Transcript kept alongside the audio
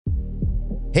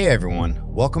Hey everyone,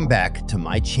 welcome back to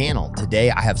my channel.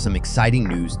 Today I have some exciting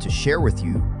news to share with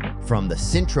you from the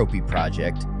Syntropy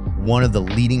project, one of the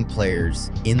leading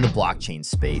players in the blockchain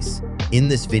space. In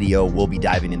this video, we'll be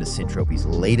diving into Syntropy's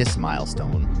latest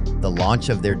milestone, the launch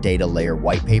of their data layer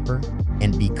whitepaper,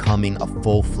 and becoming a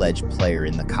full-fledged player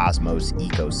in the Cosmos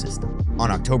ecosystem. On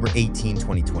October 18,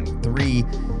 2023,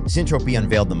 Syntropy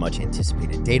unveiled the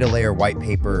much-anticipated data layer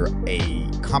whitepaper, a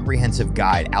comprehensive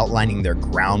guide outlining their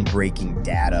groundbreaking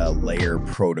data layer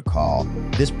protocol.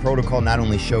 This protocol not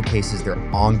only showcases their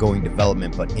ongoing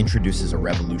development, but introduces a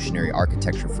revolutionary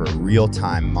architecture for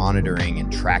real-time monitoring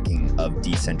and tracking of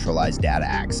decentralized data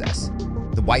access.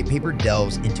 The whitepaper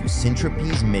delves into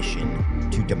Syntropy's mission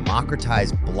to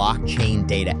democratize blockchain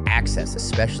data access,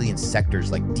 especially in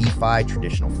sectors like DeFi,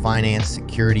 traditional finance,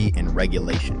 security, and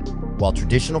regulation. While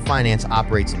traditional finance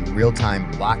operates in real-time,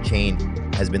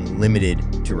 blockchain has been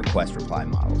limited to request-reply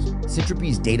models.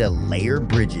 Syntropy's data layer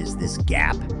bridges this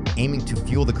gap, aiming to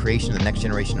fuel the creation of the next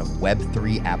generation of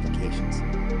Web3 applications.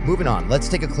 Moving on, let's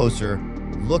take a closer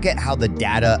look at how the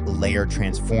data layer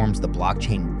transforms the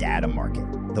blockchain data market.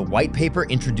 The white paper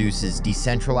introduces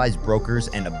decentralized brokers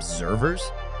and observers,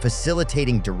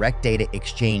 facilitating direct data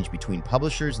exchange between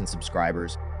publishers and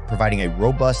subscribers, providing a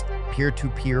robust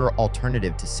peer-to-peer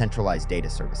alternative to centralized data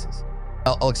services.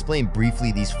 I'll explain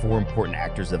briefly these four important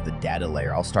actors of the data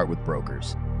layer. I'll start with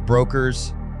brokers.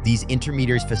 Brokers, these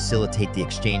intermediaries facilitate the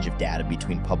exchange of data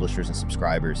between publishers and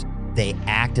subscribers. They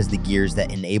act as the gears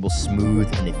that enable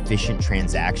smooth and efficient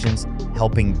transactions,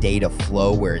 helping data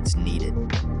flow where it's needed.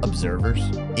 Observers,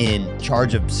 in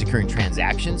charge of securing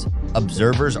transactions,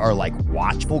 observers are like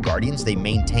watchful guardians. They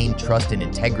maintain trust and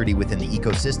integrity within the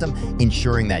ecosystem,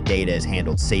 ensuring that data is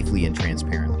handled safely and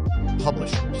transparently.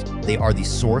 Publishers, they are the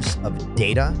source of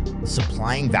data,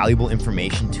 supplying valuable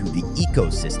information to the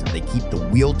ecosystem. They keep the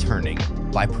wheel turning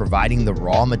by providing the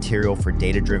raw material for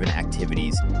data-driven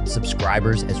activities.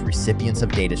 Subscribers, as recipients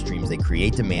of data streams, they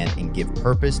create demand and give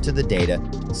purpose to the data.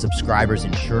 Subscribers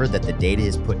ensure that the data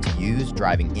is put to use,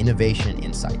 driving innovation and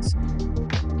insights.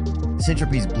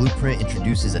 Syntropy's blueprint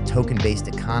introduces a token-based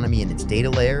economy in its data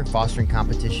layer, fostering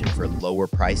competition for lower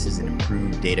prices and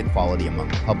improved data quality among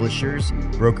publishers.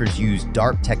 Brokers use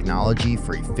DARP technology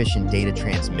for efficient data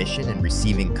transmission and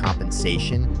receiving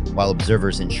compensation, while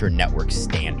observers ensure network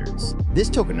standards.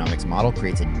 This tokenomics model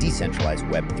creates a decentralized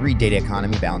Web3 data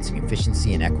economy, balancing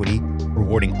efficiency and equity,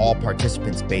 rewarding all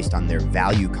participants based on their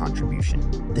value contribution.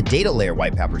 The data layer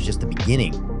whitepaper is just the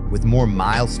beginning, with more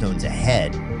milestones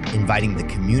ahead, inviting the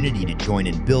community to join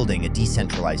in building a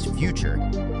decentralized future.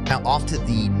 Now, off to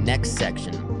the next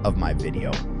section of my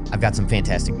video. I've got some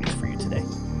fantastic news for you today.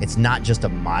 It's not just a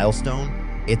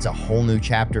milestone, it's a whole new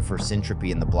chapter for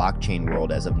Syntropy in the blockchain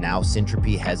world. As of now,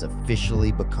 Syntropy has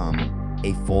officially become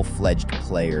a full-fledged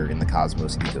player in the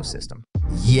Cosmos ecosystem.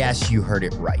 Yes, you heard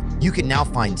it right. You can now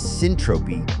find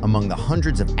Syntropy among the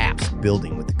hundreds of apps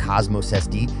building with the Cosmos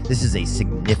SD. This is a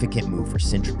significant move for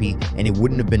Syntropy, and it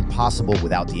wouldn't have been possible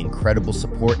without the incredible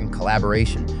support and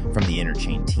collaboration from the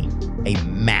Interchain team. A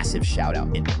massive shout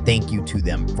out and thank you to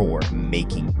them for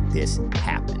making this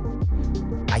happen.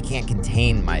 I can't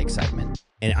contain my excitement,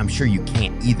 and I'm sure you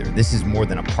can't either. This is more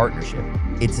than a partnership.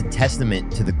 It's a testament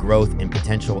to the growth and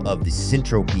potential of the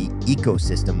Syntropy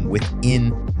ecosystem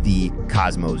within the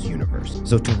Cosmos universe.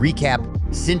 So to recap,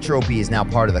 Syntropy is now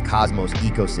part of the Cosmos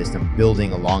ecosystem,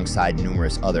 building alongside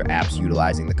numerous other apps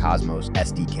utilizing the Cosmos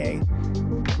SDK.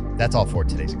 That's all for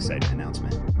today's exciting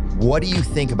announcement. What do you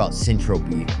think about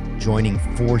Syntropy joining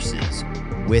forces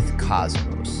with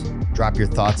Cosmos? Drop your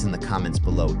thoughts in the comments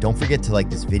below. Don't forget to like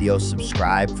this video,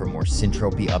 subscribe for more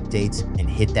Syntropy updates, and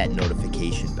hit that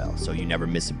notification bell so you never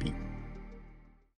miss a beat.